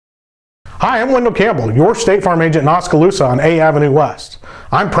Hi, I'm Wendell Campbell, your State Farm agent in Oskaloosa on A Avenue West.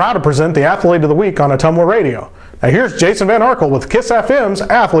 I'm proud to present the Athlete of the Week on Ottumwa Radio. Now here's Jason Van Arkel with KISS FM's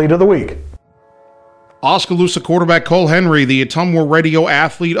Athlete of the Week. Oskaloosa quarterback Cole Henry, the Ottumwa Radio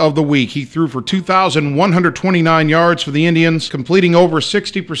Athlete of the Week. He threw for 2,129 yards for the Indians, completing over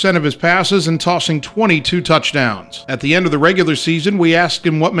 60% of his passes and tossing 22 touchdowns. At the end of the regular season, we asked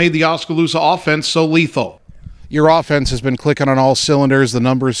him what made the Oskaloosa offense so lethal. Your offense has been clicking on all cylinders. The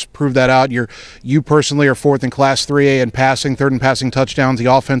numbers prove that out. You personally are fourth in Class 3A in passing, third in passing touchdowns. The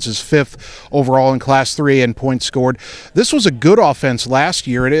offense is fifth overall in Class 3A in points scored. This was a good offense last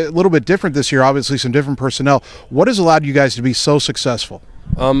year, and a little bit different this year, obviously some different personnel. What has allowed you guys to be so successful?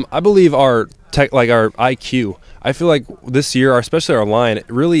 I believe our IQ. I feel like this year, especially our line,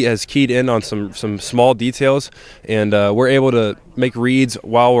 really has keyed in on some small details, and we're able to make reads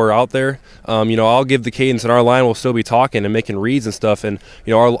while we're out there. I'll give the cadence, and our line will still be talking and making reads and stuff. And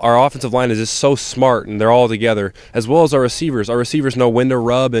our offensive line is just so smart, and they're all together, as well as our receivers. Our receivers know when to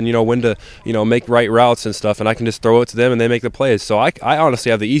rub and when to make right routes and stuff. And I can just throw it to them, and they make the plays. So I honestly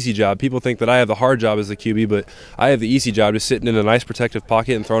have the easy job. People think that I have the hard job as the QB, but I have the easy job, just sitting in a nice protective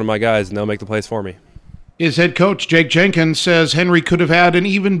pocket and throwing to my guys, and they'll make the plays for me. His head coach, Jake Jenkins, says Henry could have had an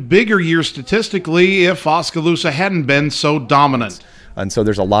even bigger year statistically if Oskaloosa hadn't been so dominant. And so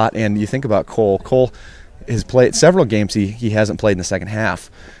there's a lot, and you think about Cole. Cole has played several games he hasn't played in the second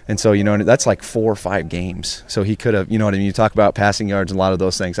half. And so, that's like 4 or 5 games. So he could have, you talk about passing yards and a lot of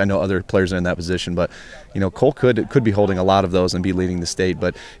those things. I know other players are in that position, but, Cole could be holding a lot of those and be leading the state.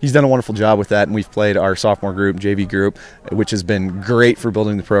 But he's done a wonderful job with that, and we've played our sophomore group, JV group, which has been great for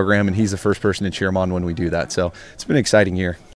building the program, and he's the first person to cheer him on when we do that. So it's been an exciting year.